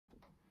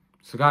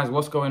So guys,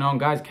 what's going on?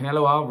 Guys,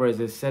 Canelo Alvarez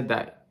has said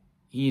that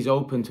he's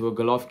open to a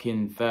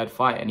Golovkin third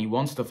fight and he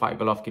wants to fight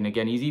Golovkin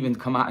again. He's even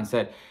come out and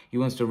said he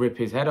wants to rip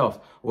his head off,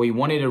 or he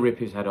wanted to rip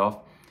his head off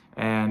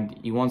and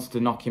he wants to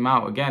knock him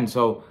out again.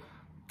 So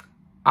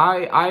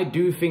I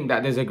do think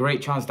that there's a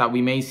great chance that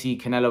we may see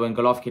Canelo and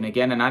Golovkin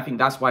again, and I think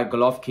that's why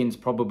Golovkin's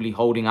probably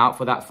holding out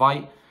for that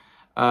fight.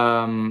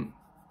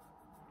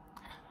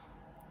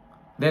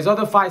 There's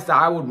other fights that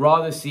I would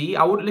rather see.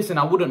 I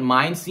wouldn't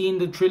mind seeing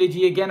the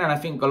trilogy again, and I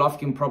think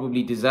Golovkin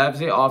probably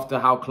deserves it after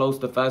how close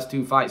the first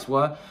two fights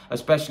were,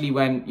 especially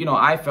when, you know,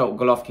 I felt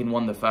Golovkin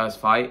won the first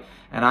fight,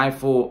 and I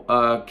thought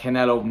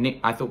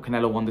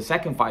Canelo won the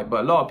second fight, but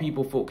a lot of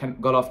people thought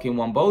Golovkin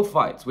won both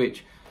fights,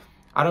 which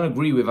I don't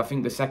agree with. I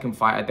think the second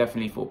fight, I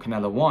definitely thought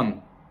Canelo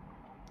won.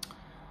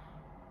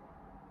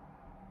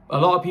 A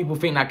lot of people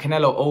think that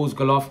Canelo owes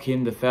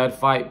Golovkin the third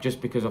fight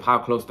just because of how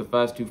close the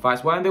first two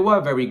fights were, and they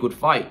were very good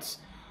fights.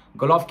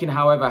 Golovkin,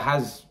 however,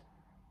 has,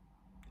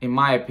 in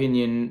my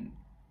opinion,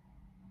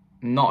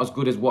 not as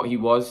good as what he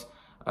was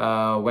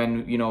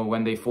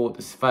when they fought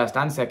the first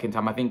and second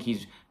time. I think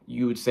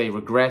you would say,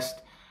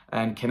 regressed,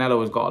 and Canelo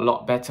has got a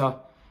lot better.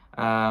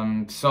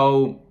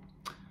 So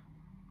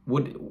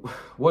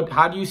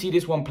how do you see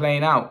this one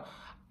playing out?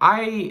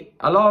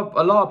 A lot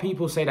of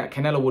people say that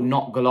Canelo would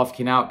knock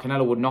Golovkin out.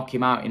 Canelo would knock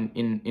him out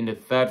in the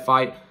third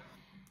fight.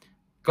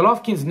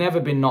 Golovkin's never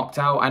been knocked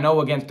out. I know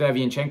against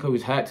Derevyanchenko, he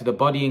was hurt to the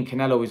body, and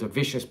Canelo is a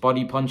vicious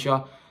body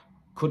puncher.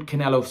 Could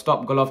Canelo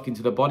stop Golovkin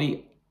to the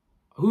body?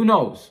 Who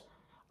knows?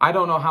 I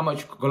don't know how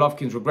much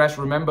Golovkin's regressed.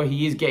 Remember,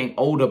 he is getting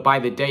older by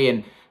the day,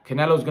 and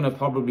Canelo's going to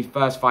probably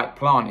first fight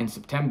Plant in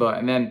September,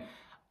 and then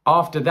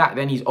after that,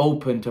 then he's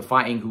open to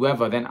fighting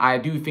whoever. Then I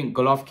do think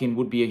Golovkin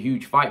would be a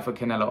huge fight for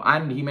Canelo,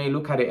 and he may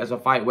look at it as a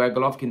fight where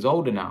Golovkin's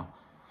older now,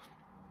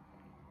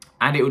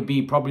 and it would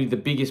be probably the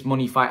biggest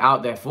money fight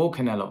out there for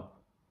Canelo.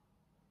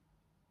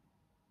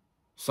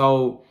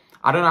 So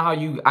I don't know how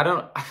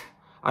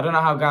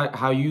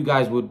you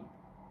guys would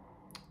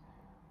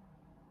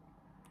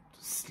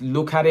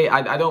look at it.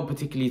 I don't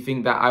particularly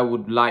think that I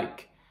would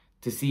like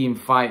to see him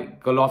fight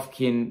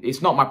Golovkin.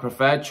 It's not my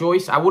preferred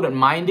choice. I wouldn't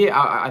mind it.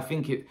 I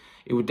think it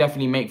would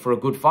definitely make for a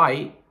good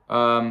fight.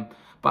 But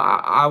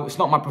it's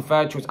not my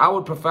preferred choice. I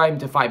would prefer him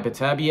to fight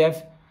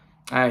Beterbiev.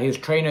 His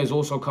trainer has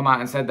also come out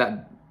and said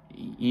that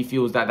he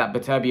feels that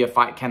Beterbiev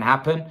fight can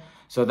happen.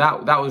 So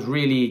that was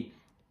really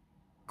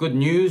good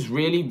news,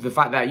 really. The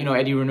fact that,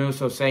 Eddie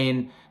Reynoso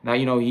saying that,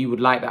 he would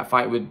like that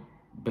fight with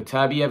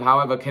Beterbiev.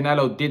 However,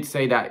 Canelo did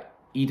say that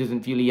he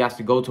doesn't feel he has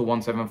to go to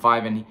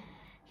 175, and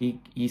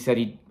he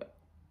said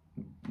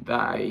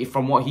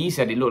from what he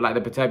said, it looked like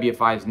the Beterbiev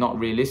fight is not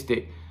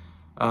realistic.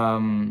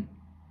 I'd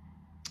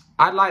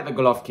like the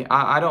Golovkin.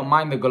 I don't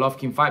mind the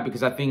Golovkin fight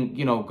because I think,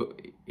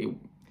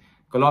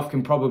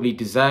 Golovkin probably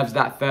deserves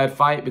that third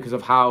fight because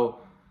of how,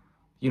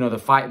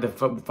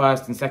 the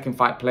first and second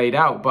fight played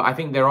out. But I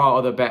think there are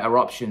other better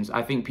options.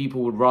 I think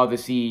people would rather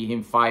see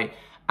him fight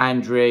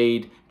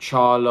Andrade,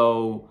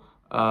 Charlo,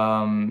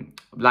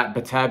 like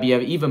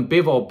Beterbiev, even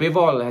Bivol.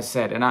 Bivol has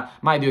said, and I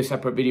might do a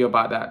separate video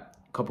about that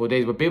a couple of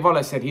days, but Bivol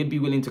has said he'd be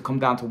willing to come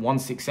down to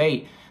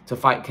 168 to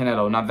fight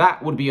Canelo. Now,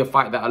 that would be a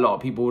fight that a lot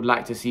of people would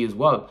like to see as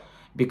well,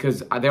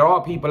 because there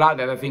are people out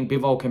there that think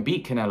Bivol can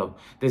beat Canelo.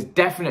 There's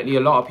definitely a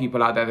lot of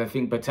people out there that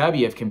think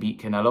Beterbiev can beat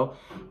Canelo.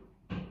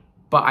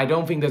 But I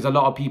don't think there's a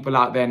lot of people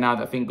out there now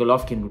that think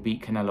Golovkin would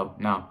beat Canelo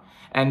now.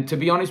 And to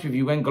be honest with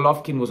you, when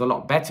Golovkin was a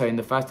lot better in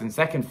the first and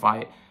second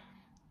fight,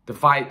 the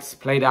fights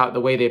played out the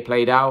way they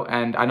played out.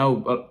 And I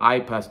know I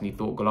personally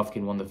thought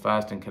Golovkin won the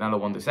first and Canelo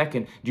won the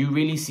second. Do you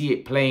really see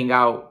it playing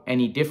out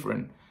any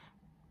different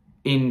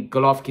in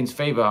Golovkin's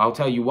favor? I'll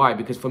tell you why.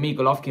 Because for me,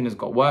 Golovkin has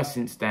got worse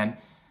since then,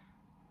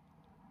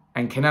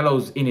 and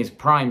Canelo's in his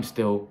prime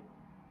still.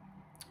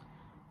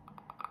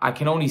 I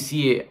can only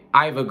see it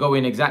either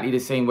going exactly the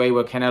same way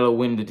where Canelo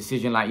win the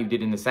decision like he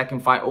did in the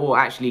second fight, or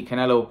actually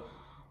Canelo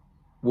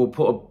will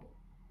put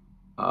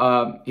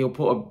a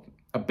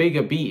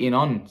bigger beating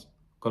on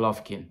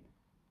Golovkin.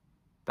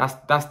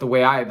 That's the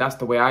way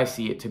I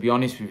see it, to be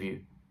honest with you.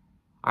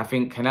 I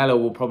think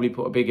Canelo will probably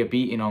put a bigger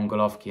beating on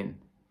Golovkin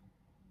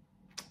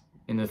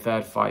in the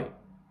third fight.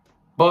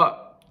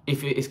 But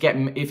if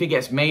it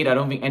gets made, I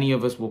don't think any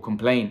of us will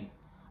complain.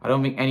 I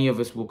don't think any of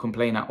us will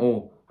complain at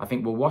all. I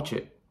think we'll watch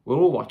it. We'll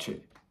all watch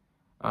it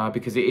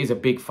because it is a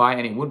big fight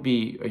and it would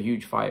be a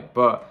huge fight.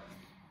 But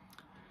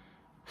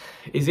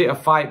is it a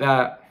fight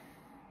that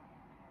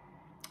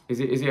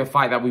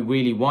we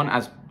really want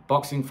as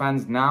boxing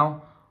fans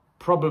now?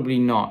 Probably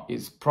not.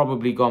 It's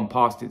probably gone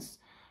past its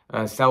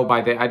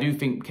sell-by date. I do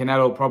think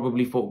Canelo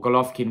probably fought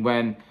Golovkin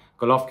when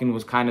Golovkin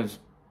was kind of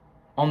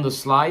on the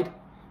slide.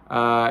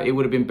 It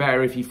would have been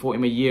better if he fought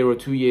him a year or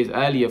 2 years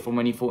earlier from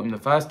when he fought him the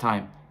first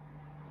time.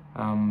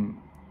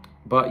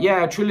 But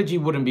yeah, a trilogy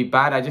wouldn't be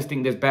bad. I just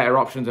think there's better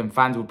options, and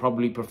fans would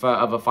probably prefer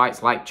other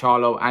fights like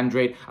Charlo,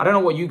 Andrade. I don't know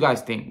what you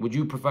guys think. Would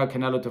you prefer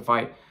Canelo to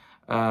fight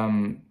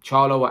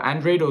Charlo or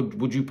Andrade, or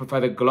would you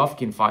prefer the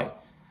Golovkin fight?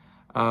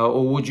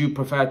 Or would you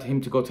prefer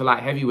him to go to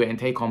light heavyweight and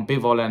take on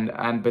Bivol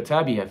and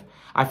Beterbiev?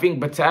 I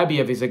think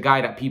Beterbiev is a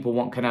guy that people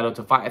want Canelo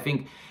to fight. I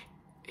think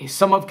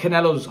some of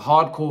Canelo's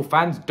hardcore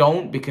fans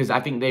don't, because I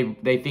think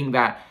they think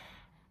that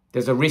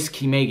there's a risk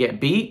he may get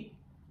beat.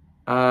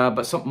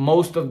 But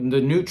most of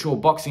the neutral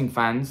boxing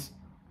fans,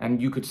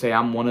 and you could say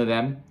I'm one of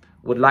them,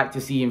 would like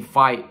to see him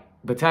fight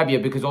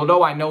Beterbiev, because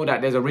although I know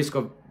that there's a risk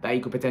that he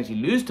could potentially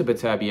lose to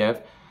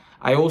Beterbiev,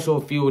 I also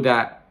feel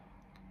that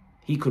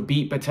he could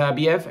beat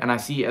Beterbiev, and I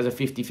see it as a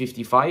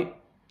 50-50 fight.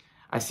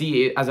 I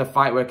see it as a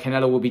fight where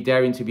Canelo will be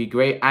daring to be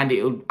great, and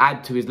it will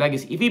add to his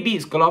legacy. If he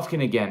beats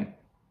Golovkin again,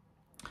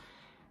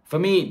 for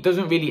me, it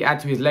doesn't really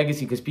add to his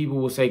legacy, because people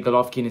will say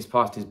Golovkin is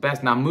past his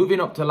best. Now, moving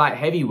up to light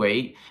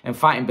heavyweight and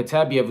fighting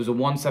Beterbiev, who's a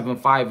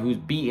 175, who's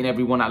beating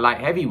everyone at light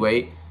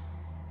heavyweight,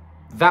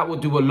 that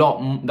would do a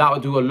lot. That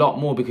would do a lot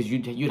more, because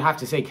you'd have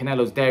to say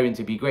Canelo's daring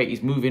to be great.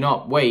 He's moving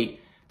up weight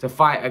to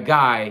fight a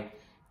guy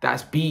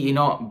that's beating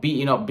up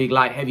big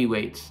light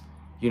heavyweights,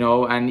 you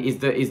know, and is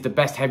the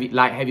best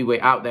light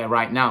heavyweight out there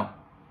right now,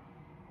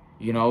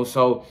 you know.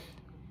 So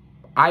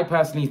I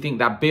personally think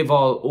that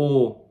Bivol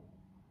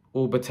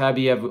or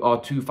Beterbiev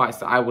are two fights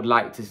that I would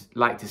like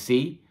to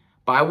see.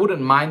 But I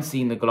wouldn't mind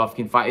seeing the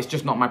Golovkin fight. It's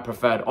just not my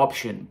preferred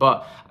option.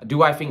 But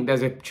do I think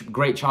there's a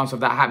great chance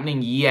of that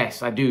happening?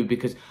 Yes, I do.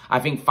 Because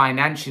I think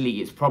financially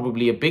it's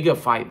probably a bigger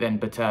fight than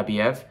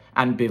Beterbiev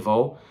and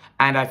Bivol.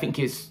 And I think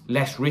it's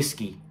less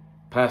risky,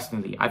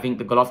 personally. I think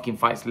the Golovkin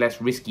fight's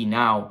less risky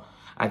now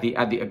at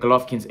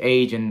Golovkin's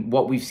age. And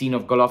what we've seen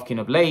of Golovkin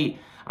of late,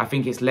 I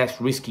think it's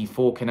less risky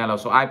for Canelo.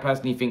 So I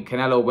personally think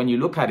Canelo, when you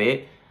look at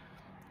it,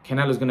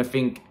 Canelo's going to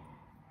think,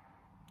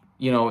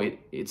 you know,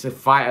 it's a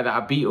fighter that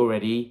I beat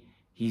already.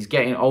 He's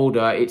getting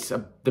older. It's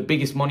the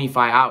biggest money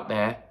fight out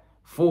there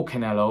for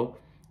Canelo.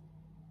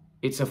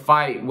 It's a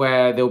fight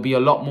where there'll be a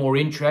lot more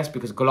interest,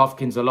 because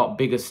Golovkin's a lot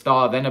bigger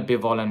star than a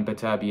Bivol and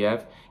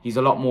Beterbiev. He's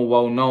a lot more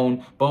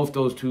well-known. Both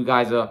those two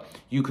guys are,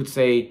 you could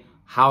say,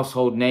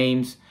 household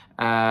names.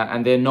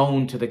 And they're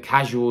known to the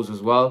casuals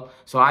as well.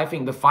 So I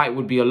think the fight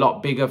would be a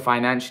lot bigger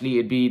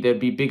financially. There'd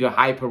be bigger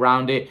hype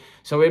around it.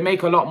 So it'd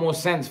make a lot more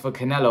sense for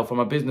Canelo from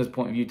a business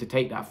point of view to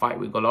take that fight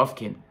with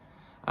Golovkin.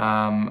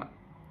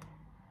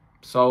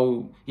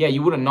 So yeah,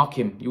 you wouldn't knock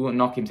him. You wouldn't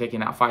knock him taking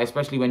that fight,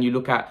 especially when you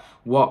look at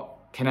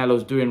what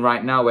Canelo's doing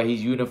right now, where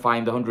he's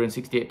unifying the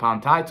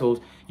 168-pound titles.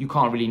 You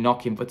can't really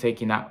knock him for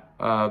taking that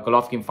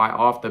Golovkin fight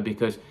after,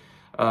 because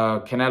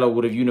Canelo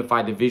would have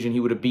unified the division.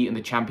 He would have beaten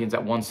the champions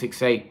at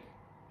 168.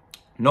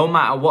 No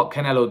matter what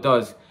Canelo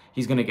does,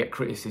 he's going to get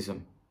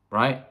criticism,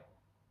 right?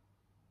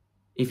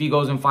 If he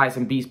goes and fights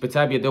and beats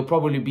Beterbiev, there'll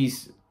probably be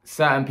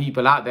certain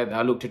people out there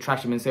that look to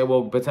trash him and say,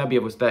 well,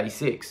 Beterbiev was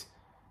 36.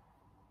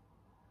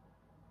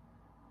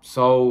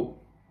 So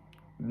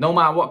no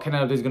matter what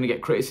Canelo does, he's going to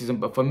get criticism.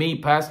 But for me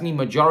personally,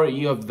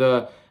 majority of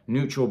the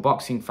neutral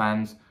boxing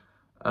fans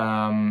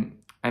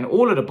and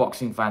all of the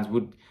boxing fans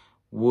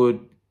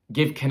would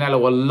give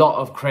Canelo a lot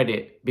of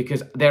credit,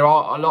 because there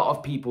are a lot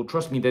of people,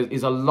 trust me, there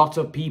is a lot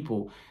of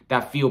people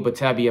that feel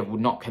Beterbiev would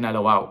knock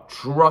Canelo out.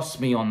 Trust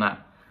me on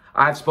that.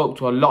 I've spoke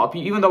to a lot of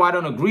people, even though I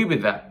don't agree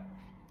with that.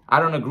 I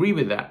don't agree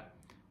with that.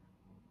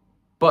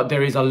 But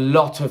there is a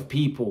lot of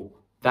people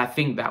that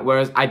think that,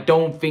 whereas I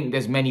don't think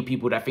there's many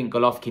people that think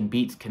Golovkin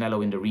beats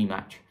Canelo in the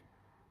rematch.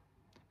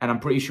 And I'm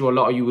pretty sure a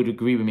lot of you would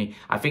agree with me.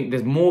 I think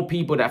there's more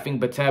people that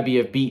think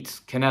Beterbiev beats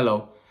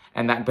Canelo,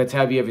 and that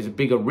Beterbiev is a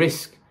bigger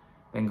risk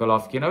than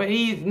Golovkin. You know,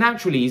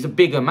 he's a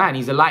bigger man.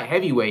 He's a light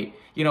heavyweight.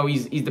 You know,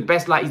 he's the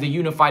best he's a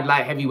unified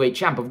light heavyweight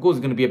champ. Of course,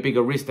 it's going to be a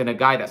bigger risk than a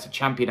guy that's a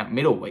champion at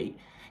middleweight.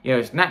 You know,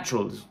 it's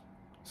natural. It's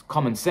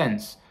common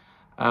sense.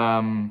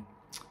 But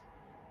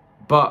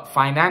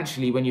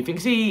financially, when you think,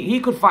 see,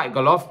 he could fight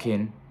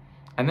Golovkin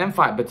and then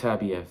fight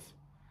Beterbiev.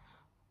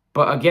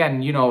 But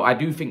again, you know, I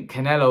do think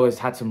Canelo has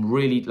had some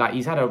really, like,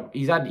 he's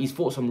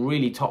fought some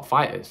really top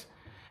fighters,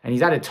 and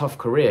he's had a tough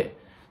career.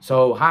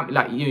 So,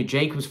 like, you know,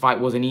 Jacobs' fight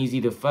wasn't easy.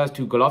 The first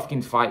two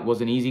Golovkin's fight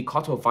wasn't easy.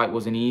 Cotto fight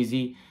wasn't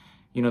easy.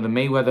 You know, the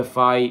Mayweather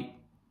fight.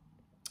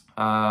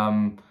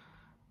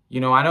 You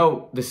know, I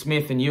know the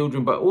Smith and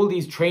Yildirim, but all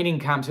these training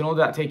camps and all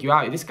that take you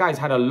out. This guy's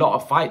had a lot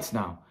of fights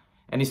now.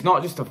 And it's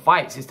not just the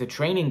fights, it's the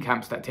training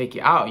camps that take it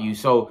out of you.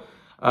 So,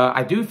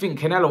 I do think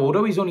Canelo,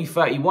 although he's only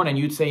 31 and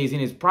you'd say he's in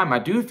his prime, I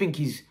do think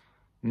he's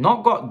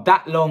not got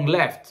that long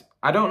left.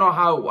 I don't know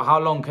how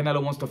long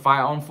Canelo wants to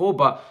fight on for,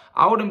 but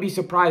I wouldn't be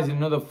surprised in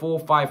another 4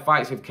 or 5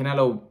 fights if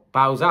Canelo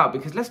bows out.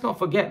 Because let's not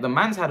forget, the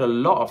man's had a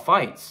lot of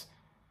fights.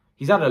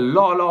 He's had a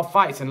lot of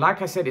fights. And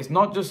like I said, it's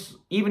not just,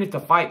 even if the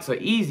fights are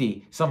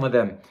easy, some of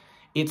them,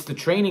 it's the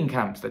training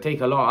camps that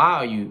take a lot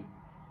out of you.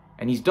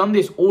 And he's done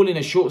this all in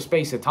a short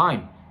space of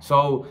time.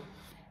 So,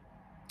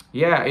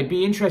 yeah, it'd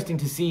be interesting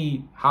to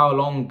see how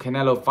long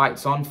Canelo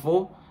fights on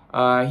for.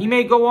 He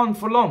may go on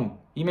for long.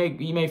 He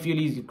may feel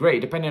he's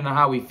great, depending on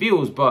how he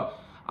feels. But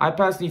I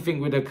personally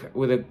think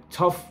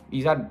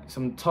he's had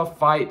some tough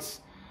fights.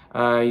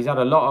 He's had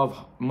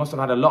must have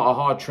had a lot of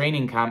hard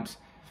training camps.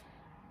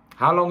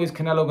 How long is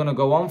Canelo going to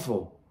go on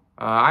for?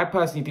 I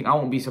personally think I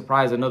won't be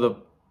surprised another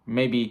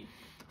maybe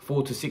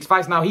 4 to 6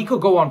 fights. Now, he can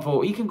go on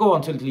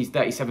till at least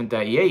 37,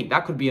 38.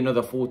 That could be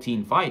another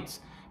 14 fights,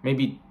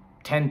 maybe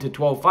 10 to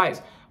 12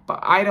 fights. But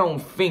I don't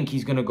think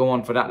he's going to go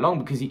on for that long,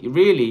 because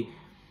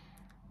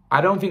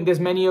I don't think there's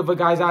many other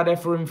guys out there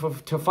for him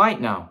to fight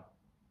now.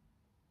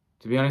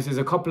 To be honest, there's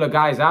a couple of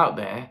guys out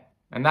there,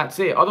 and that's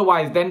it.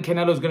 Otherwise, then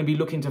Canelo's going to be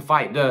looking to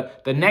fight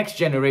the next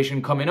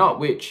generation coming up,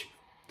 which,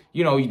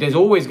 you know, there's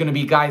always going to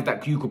be guys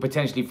that you could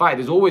potentially fight.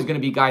 There's always going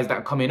to be guys that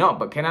are coming up,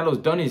 but Canelo's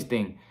done his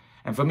thing.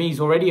 And for me, he's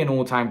already an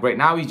all-time great.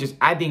 Now he's just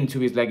adding to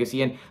his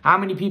legacy. And how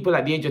many people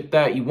at the age of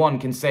 31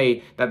 can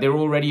say that they're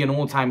already an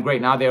all-time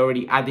great? Now they're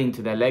already adding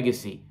to their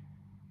legacy.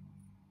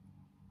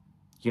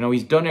 You know,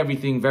 he's done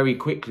everything very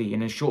quickly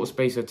in a short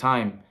space of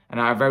time and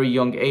at a very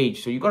young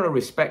age. So you got to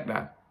respect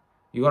that.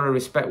 You got to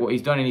respect what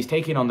he's done. And he's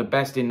taking on the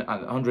best in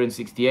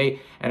 168.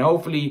 And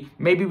hopefully,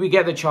 maybe we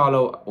get the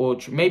Charlo, or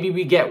maybe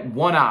we get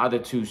one out of the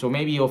two. So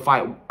maybe he'll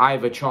fight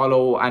either Charlo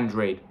or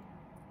Andrade.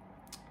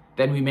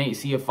 Then we may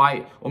see a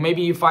fight, or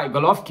maybe you fight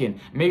Golovkin.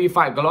 Maybe you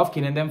fight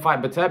Golovkin and then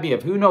fight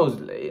Beterbiev. Who knows?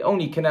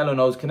 Only Canelo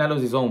knows.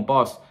 Canelo's his own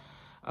boss.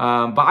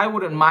 But I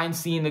wouldn't mind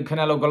seeing the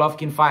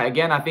Canelo-Golovkin fight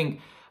again. I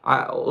think,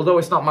 although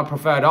it's not my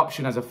preferred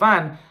option as a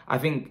fan, I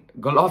think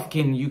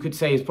Golovkin, you could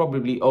say, is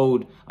probably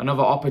owed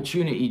another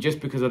opportunity, just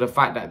because of the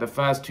fact that the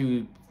first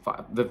two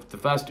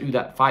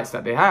fights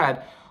that they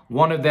had,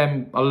 one of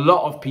them, a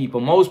lot of people,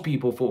 most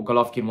people thought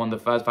Golovkin won the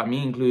first fight,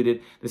 me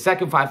included. The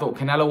second fight, I thought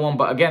Canelo won.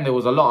 But again, there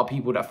was a lot of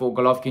people that thought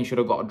Golovkin should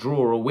have got a draw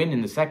or a win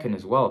in the second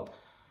as well.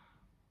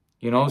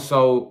 You know,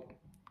 so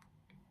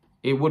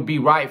it would be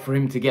right for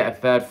him to get a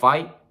third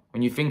fight.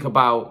 When you think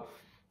about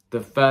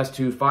the first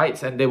two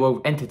fights, and they were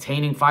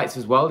entertaining fights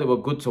as well. They were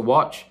good to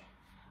watch.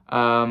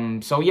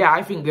 So yeah,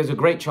 I think there's a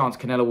great chance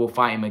Canelo will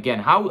fight him again.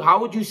 How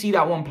would you see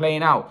that one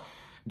playing out?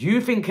 Do you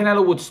think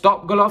Canelo would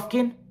stop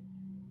Golovkin?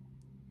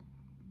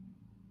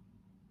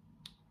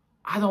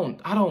 I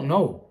don't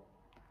know.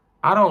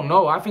 I don't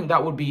know. I think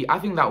that would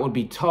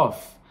be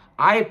tough.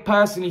 I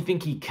personally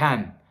think he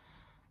can.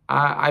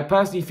 I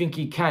personally think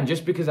he can,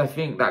 just because I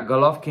think that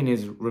Golovkin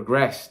is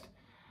regressed,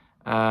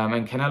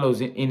 and Canelo's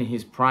in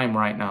his prime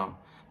right now.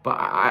 But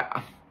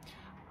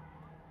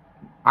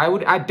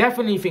I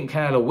definitely think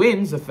Canelo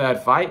wins the third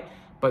fight.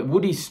 But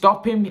would he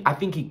stop him? I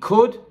think he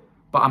could,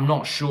 but I'm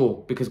not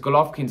sure, because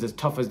Golovkin's as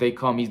tough as they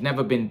come. He's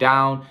never been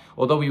down.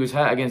 Although he was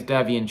hurt against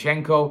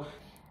Derevyanchenko,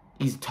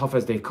 he's tough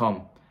as they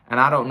come. And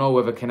I don't know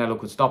whether Canelo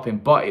could stop him,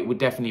 but it would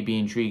definitely be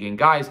intriguing.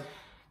 Guys,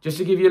 just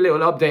to give you a little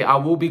update, I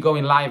will be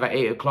going live at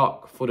 8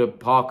 o'clock for the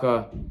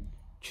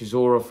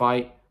Parker-Chisora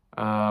fight.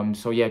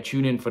 So yeah,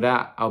 tune in for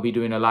that. I'll be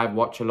doing a live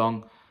watch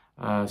along.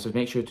 So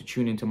make sure to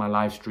tune into my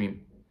live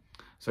stream.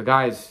 So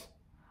guys,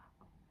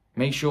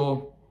 make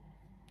sure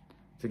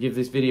to give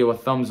this video a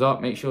thumbs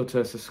up. Make sure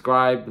to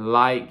subscribe,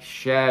 like,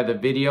 share the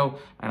video.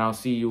 And I'll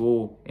see you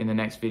all in the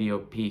next video.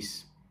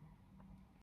 Peace.